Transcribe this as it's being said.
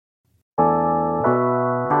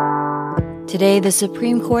Today, the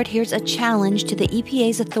Supreme Court hears a challenge to the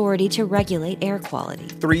EPA's authority to regulate air quality.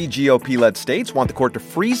 3 GOP-led states want the court to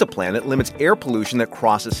freeze a plan that limits air pollution that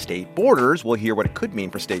crosses state borders. We'll hear what it could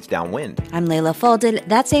mean for states downwind. I'm Leila Faldil.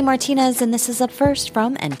 That's A. Martinez, and this is Up First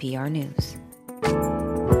from NPR News.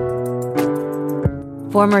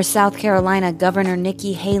 Former South Carolina Governor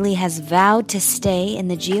Nikki Haley has vowed to stay in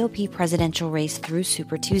the GOP presidential race through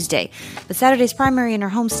Super Tuesday. But Saturday's primary in her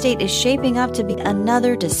home state is shaping up to be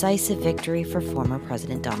another decisive victory for former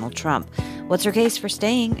President Donald Trump. What's her case for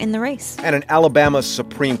staying in the race? And an Alabama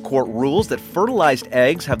Supreme Court rules that fertilized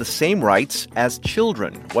eggs have the same rights as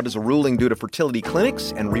children. What does a ruling do to fertility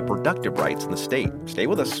clinics and reproductive rights in the state? Stay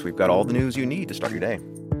with us. We've got all the news you need to start your day.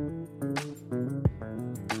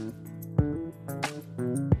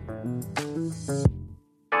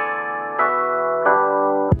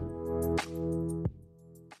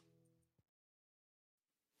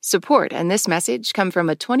 Support and this message come from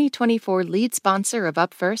a 2024 lead sponsor of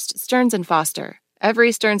Up First, Stearns & Foster.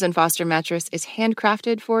 Every Stearns & Foster mattress is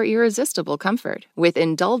handcrafted for irresistible comfort, with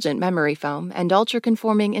indulgent memory foam and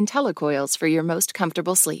ultra-conforming IntelliCoils for your most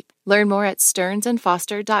comfortable sleep. Learn more at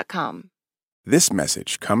stearnsandfoster.com. This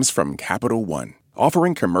message comes from Capital One,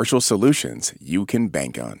 offering commercial solutions you can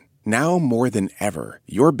bank on. Now more than ever,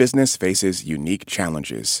 your business faces unique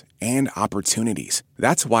challenges and opportunities.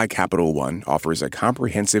 That's why Capital One offers a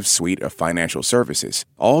comprehensive suite of financial services,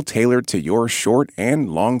 all tailored to your short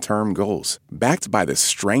and long-term goals. Backed by the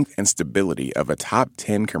strength and stability of a top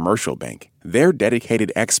 10 commercial bank, their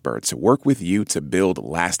dedicated experts work with you to build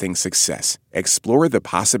lasting success. Explore the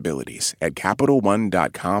possibilities at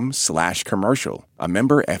CapitalOne.com/commercial, a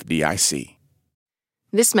member FDIC.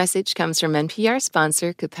 This message comes from NPR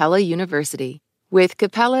sponsor Capella University. With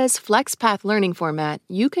Capella's FlexPath learning format,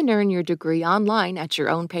 you can earn your degree online at your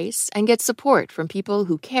own pace and get support from people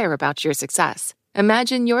who care about your success.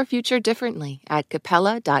 Imagine your future differently at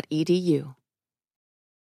capella.edu.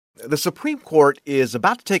 The Supreme Court is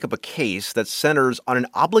about to take up a case that centers on an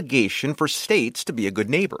obligation for states to be a good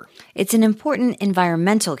neighbor. It's an important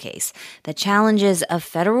environmental case that challenges a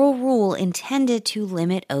federal rule intended to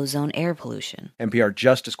limit ozone air pollution. NPR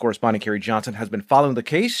Justice correspondent Carrie Johnson has been following the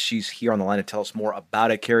case. She's here on the line to tell us more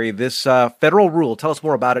about it. Carrie, this federal rule, tell us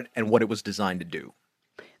more about it and what it was designed to do.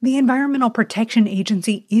 The Environmental Protection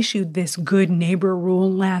Agency issued this Good Neighbor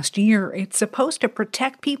rule last year. It's supposed to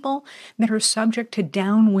protect people that are subject to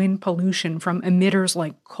downwind pollution from emitters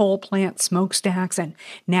like coal plant smokestacks and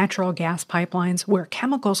natural gas pipelines, where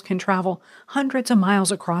chemicals can travel hundreds of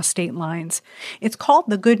miles across state lines. It's called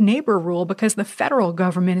the Good Neighbor rule because the federal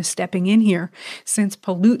government is stepping in here, since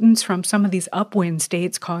pollutants from some of these upwind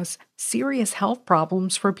states cause serious health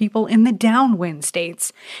problems for people in the downwind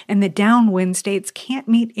states. And the downwind states can't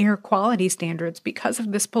meet air quality standards because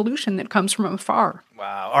of this pollution that comes from afar.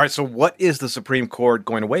 Wow. All right, so what is the Supreme Court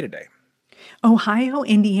going to weigh today? Ohio,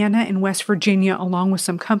 Indiana, and West Virginia, along with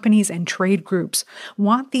some companies and trade groups,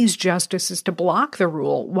 want these justices to block the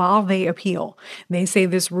rule while they appeal. They say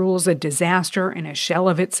this rule is a disaster and a shell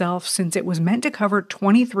of itself, since it was meant to cover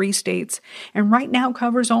 23 states and right now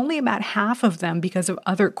covers only about half of them because of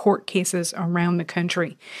other court cases around the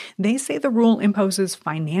country. They say the rule imposes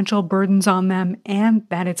financial burdens on them and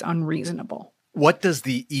that it's unreasonable. What does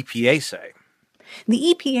the EPA say?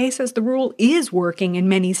 The EPA says the rule is working in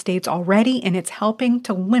many states already, and it's helping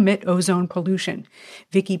to limit ozone pollution.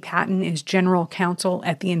 Vicki Patton is general counsel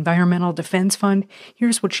at the Environmental Defense Fund.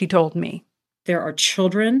 Here's what she told me. There are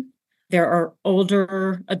children, there are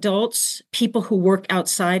older adults, people who work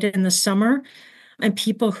outside in the summer, and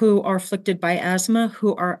people who are afflicted by asthma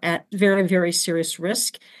who are at very, very serious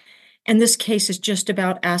risk. And this case is just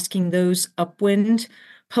about asking those upwind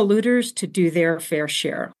polluters to do their fair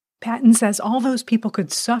share. Patton says all those people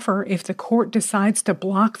could suffer if the court decides to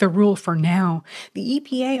block the rule for now. The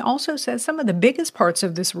EPA also says some of the biggest parts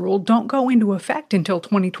of this rule don't go into effect until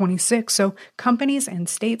 2026, so companies and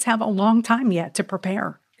states have a long time yet to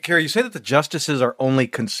prepare. Carrie, you say that the justices are only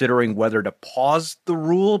considering whether to pause the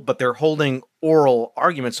rule, but they're holding oral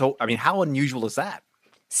arguments. So, how unusual is that?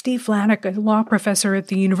 Steve Fladdock, a law professor at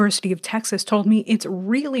the University of Texas, told me it's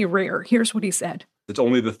really rare. Here's what he said. It's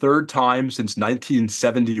only the third time since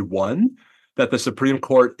 1971 that the Supreme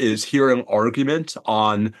Court is hearing argument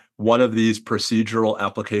on one of these procedural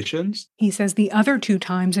applications. He says the other two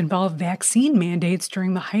times involve vaccine mandates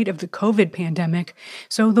during the height of the COVID pandemic.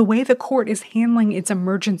 So the way the court is handling its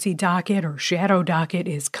emergency docket or shadow docket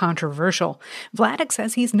is controversial. Vladeck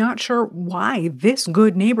says he's not sure why this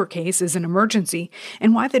Good Neighbor case is an emergency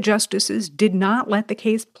and why the justices did not let the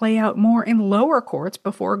case play out more in lower courts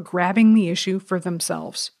before grabbing the issue for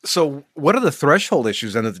themselves. So what are the threshold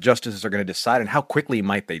issues then that the justices are going to decide, and how quickly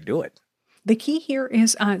might they do it? The key here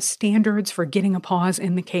is standards for getting a pause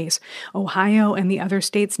in the case. Ohio and the other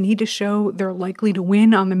states need to show they're likely to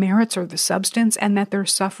win on the merits or the substance, and that they're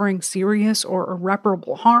suffering serious or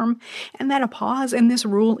irreparable harm, and that a pause in this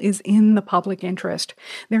rule is in the public interest.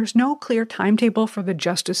 There's no clear timetable for the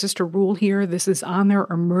justices to rule here. This is on their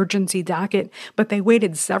emergency docket, but they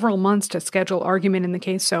waited several months to schedule argument in the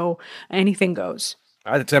case, so anything goes.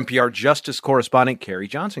 All right, that's NPR Justice correspondent Carrie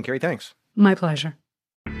Johnson. Carrie, thanks. My pleasure.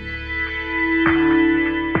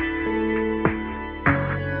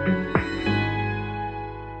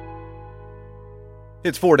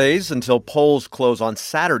 It's 4 days until polls close on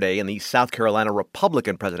Saturday in the South Carolina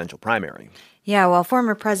Republican presidential primary. Yeah, while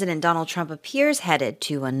former President Donald Trump appears headed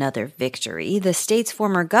to another victory, the state's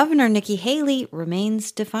former governor, Nikki Haley,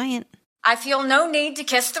 remains defiant. I feel no need to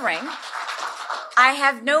kiss the ring. I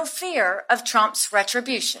have no fear of Trump's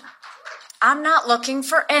retribution. I'm not looking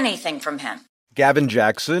for anything from him. Gavin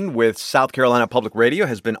Jackson with South Carolina Public Radio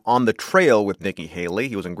has been on the trail with Nikki Haley.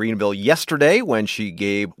 He was in Greenville yesterday when she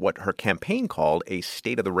gave what her campaign called a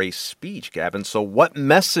State of the Race speech, Gavin. So what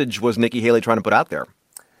message was Nikki Haley trying to put out there?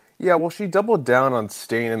 Yeah, well, she doubled down on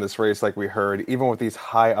staying in this race like we heard, even with these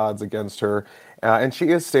high odds against her. And she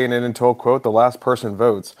is staying in until, quote, the last person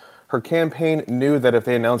votes. Her campaign knew that if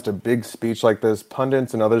they announced a big speech like this,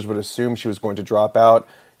 pundits and others would assume she was going to drop out.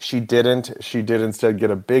 She didn't. She did instead get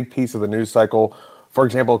a big piece of the news cycle. For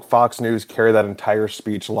example, Fox News carried that entire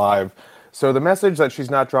speech live. So the message that she's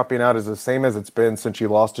not dropping out is the same as it's been since she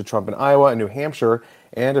lost to Trump in Iowa and New Hampshire.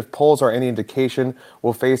 And if polls are any indication,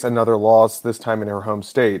 will face another loss, this time in her home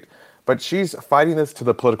state. But she's fighting this to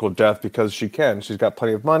the political death because she can. She's got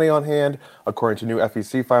plenty of money on hand, according to new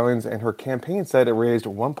FEC filings, and her campaign said it raised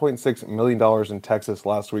 $1.6 million in Texas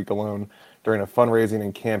last week alone during a fundraising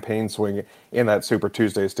and campaign swing in that Super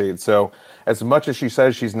Tuesday state. So as much as she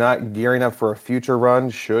says she's not gearing up for a future run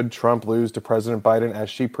should Trump lose to President Biden, as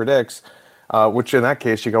she predicts, which in that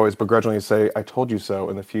case she can always begrudgingly say, I told you so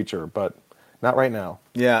in the future, but not right now.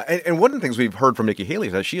 Yeah, and one of the things we've heard from Nikki Haley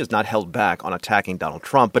is that she has not held back on attacking Donald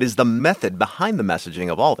Trump, but is the method behind the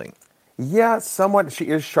messaging evolving? Yeah, somewhat. She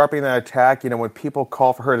is sharpening that attack. You know, when people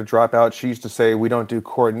call for her to drop out, she used to say, we don't do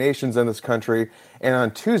coordinations in this country. And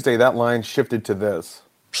on Tuesday, that line shifted to this.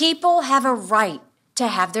 People have a right to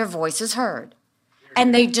have their voices heard.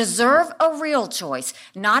 And they deserve a real choice,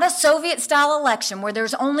 not a Soviet-style election where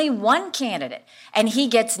there's only one candidate and he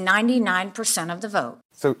gets 99% of the vote.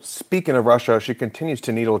 So speaking of Russia, she continues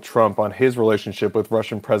to needle Trump on his relationship with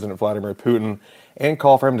Russian President Vladimir Putin and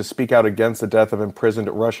call for him to speak out against the death of imprisoned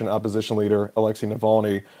Russian opposition leader Alexei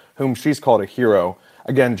Navalny, whom she's called a hero.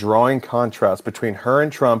 Again, drawing contrast between her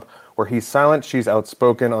and Trump, where he's silent, she's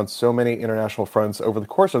outspoken on so many international fronts over the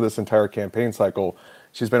course of this entire campaign cycle.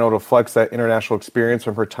 She's been able to flex that international experience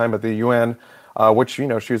from her time at the UN, which, you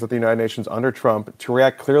know, she was at the United Nations under Trump, to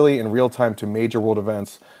react clearly in real time to major world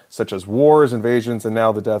events such as wars, invasions, and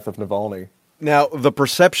now the death of Navalny. Now, the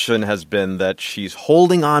perception has been that she's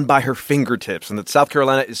holding on by her fingertips and that South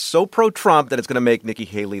Carolina is so pro-Trump that it's going to make Nikki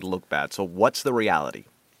Haley look bad. So what's the reality?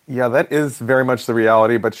 Yeah, that is very much the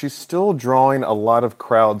reality, but she's still drawing a lot of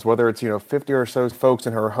crowds, whether it's, 50 or so folks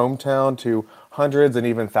in her hometown to hundreds and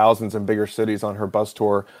even thousands in bigger cities on her bus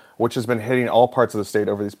tour, which has been hitting all parts of the state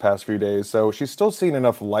over these past few days. So she's still seeing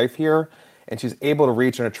enough life here, and she's able to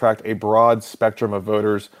reach and attract a broad spectrum of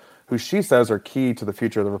voters who she says are key to the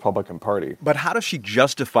future of the Republican Party. But how does she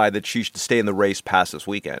justify that she should stay in the race past this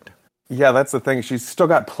weekend? Yeah, that's the thing. She's still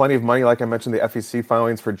got plenty of money. Like I mentioned, the FEC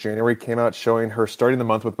filings for January came out showing her starting the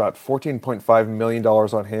month with about $14.5 million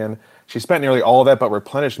on hand. She spent nearly all of that, but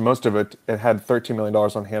replenished most of it and had $13 million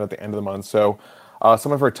on hand at the end of the month. So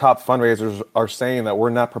some of her top fundraisers are saying that we're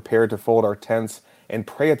not prepared to fold our tents and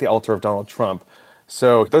pray at the altar of Donald Trump.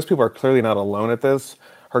 So those people are clearly not alone at this.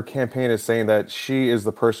 Her campaign is saying that she is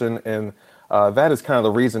the person, and that is kind of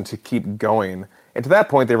the reason to keep going. And to that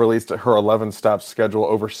point, they released her 11-stop schedule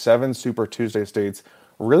over 7 Super Tuesday states,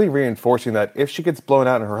 really reinforcing that if she gets blown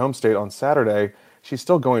out in her home state on Saturday, she's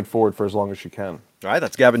still going forward for as long as she can. All right,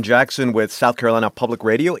 that's Gavin Jackson with South Carolina Public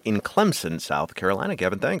Radio in Clemson, South Carolina.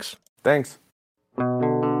 Gavin, thanks. Thanks.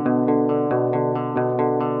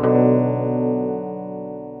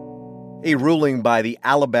 A ruling by the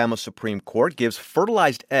Alabama Supreme Court gives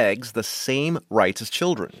fertilized eggs the same rights as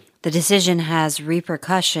children. The decision has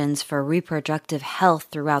repercussions for reproductive health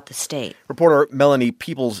throughout the state. Reporter Melanie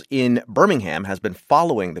Peoples in Birmingham has been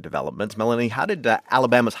following the developments. Melanie, how did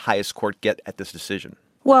Alabama's highest court get at this decision?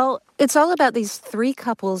 Well, it's all about these 3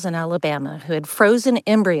 couples in Alabama who had frozen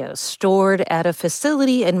embryos stored at a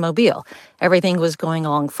facility in Mobile. Everything was going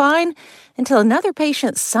along fine until another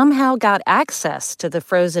patient somehow got access to the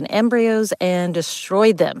frozen embryos and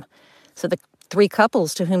destroyed them. So the three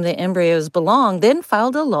couples to whom the embryos belong then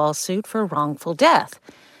filed a lawsuit for wrongful death.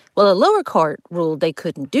 Well, a lower court ruled they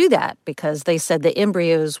couldn't do that because they said the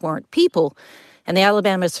embryos weren't people. And the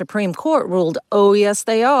Alabama Supreme Court ruled, oh, yes,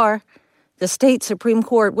 they are. The state Supreme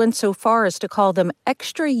Court went so far as to call them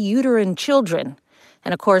extrauterine children.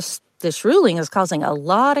 And of course, this ruling is causing a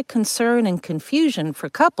lot of concern and confusion for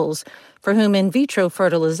couples for whom in vitro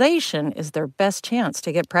fertilization is their best chance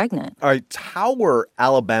to get pregnant. All right, how were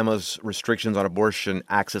Alabama's restrictions on abortion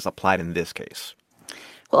access applied in this case?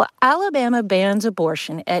 Well, Alabama bans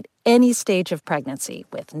abortion at any stage of pregnancy,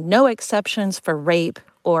 with no exceptions for rape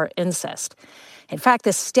or incest. In fact,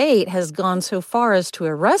 the state has gone so far as to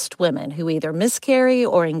arrest women who either miscarry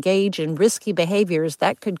or engage in risky behaviors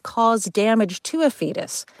that could cause damage to a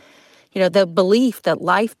fetus. You know, the belief that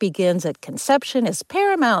life begins at conception is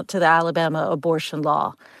paramount to the Alabama abortion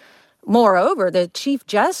law. Moreover, the Chief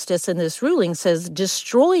Justice in this ruling says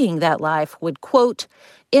destroying that life would, quote,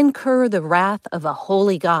 incur the wrath of a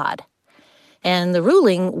holy God. And the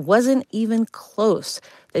ruling wasn't even close.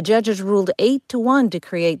 The judges ruled 8-1 to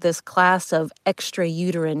create this class of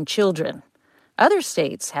extrauterine children. Other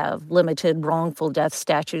states have limited wrongful death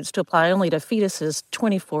statutes to apply only to fetuses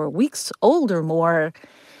 24 weeks old or more.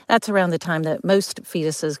 That's around the time that most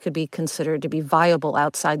fetuses could be considered to be viable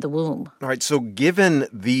outside the womb. All right, so given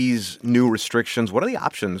these new restrictions, what are the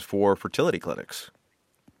options for fertility clinics?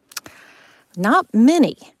 Not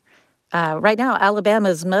many. Right now,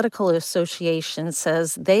 Alabama's Medical Association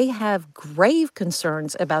says they have grave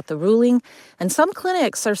concerns about the ruling, and some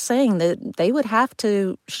clinics are saying that they would have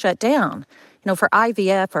to shut down. You know, for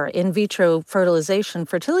IVF or in vitro fertilization,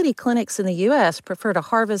 fertility clinics in the U.S. prefer to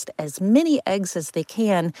harvest as many eggs as they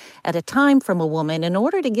can at a time from a woman in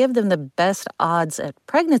order to give them the best odds at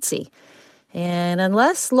pregnancy. And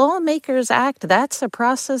unless lawmakers act, that's a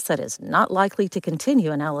process that is not likely to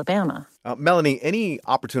continue in Alabama. Melanie, any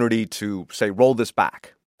opportunity to, say, roll this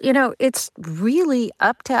back? You know, it's really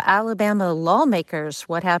up to Alabama lawmakers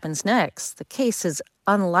what happens next. The case is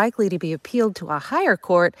unlikely to be appealed to a higher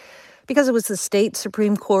court because it was the state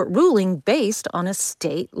Supreme Court ruling based on a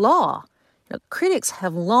state law. You know, critics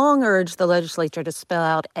have long urged the legislature to spell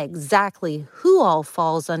out exactly who all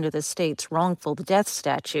falls under the state's wrongful death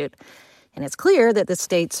statute. And it's clear that the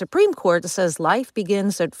state Supreme Court says life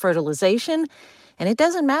begins at fertilization, and it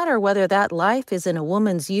doesn't matter whether that life is in a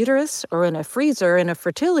woman's uterus or in a freezer in a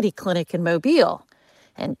fertility clinic in Mobile.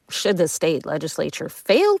 And should the state legislature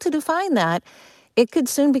fail to define that, it could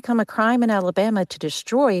soon become a crime in Alabama to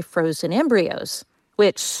destroy frozen embryos,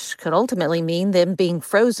 which could ultimately mean them being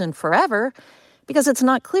frozen forever, because it's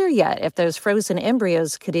not clear yet if those frozen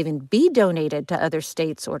embryos could even be donated to other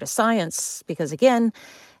states or to science, because again,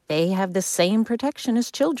 they have the same protection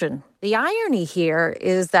as children. The irony here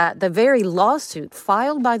is that the very lawsuit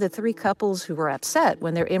filed by the three couples who were upset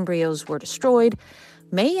when their embryos were destroyed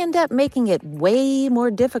may end up making it way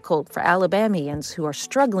more difficult for Alabamians who are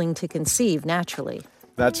struggling to conceive naturally.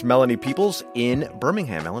 That's Melanie Peoples in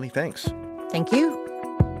Birmingham. Melanie, thanks. Thank you.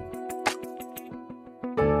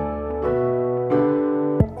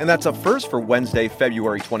 And that's Up First for Wednesday,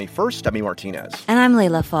 February 21st. I'm E. Martinez. And I'm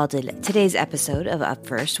Leila Fadel. Today's episode of Up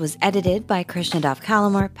First was edited by Krishnadav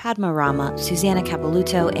Kalamar, Padma Rama, Susanna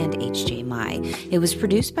Capeluto, and H.J. Mai. It was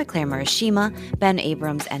produced by Claire Marishima, Ben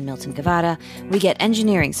Abrams, and Milton Gavada. We get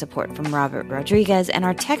engineering support from Robert Rodriguez, and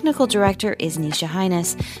our technical director is Nisha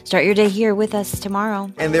Highness. Start your day here with us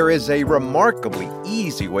tomorrow. And there is a remarkably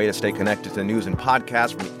easy way to stay connected to news and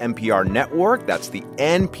podcasts from the NPR network. That's the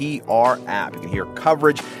NPR app. You can hear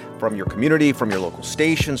coverage from your community, from your local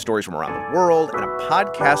station, stories from around the world, and a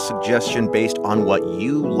podcast suggestion based on what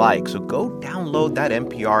you like. So go download that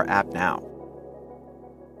NPR app now.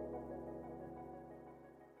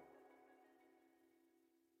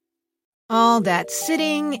 All that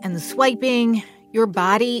sitting and swiping, your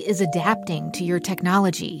body is adapting to your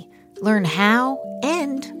technology. Learn how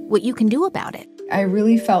and what you can do about it. I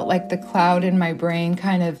really felt like the cloud in my brain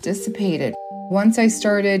kind of dissipated. Once I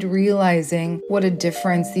started realizing what a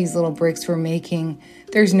difference these little breaks were making,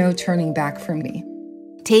 there's no turning back for me.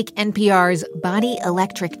 Take NPR's Body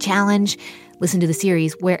Electric Challenge. Listen to the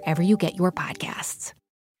series wherever you get your podcasts.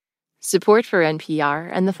 Support for NPR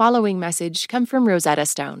and the following message come from Rosetta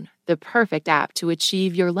Stone, the perfect app to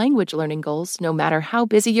achieve your language learning goals no matter how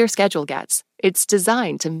busy your schedule gets. It's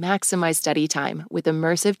designed to maximize study time with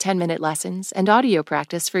immersive 10-minute lessons and audio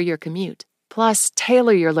practice for your commute. Plus,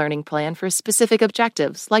 tailor your learning plan for specific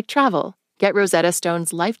objectives like travel. Get Rosetta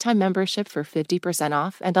Stone's lifetime membership for 50%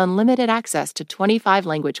 off and unlimited access to 25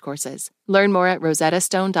 language courses. Learn more at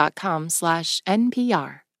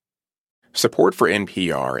rosettastone.com/NPR. Support for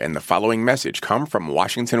NPR and the following message come from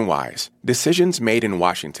Washington Wise. Decisions made in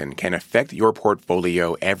Washington can affect your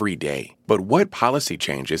portfolio every day. But what policy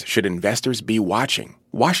changes should investors be watching?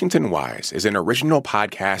 Washington Wise is an original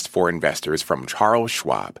podcast for investors from Charles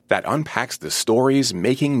Schwab that unpacks the stories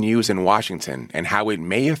making news in Washington and how it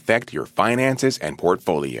may affect your finances and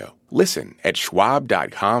portfolio. Listen at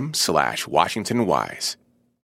schwab.com/WashingtonWise.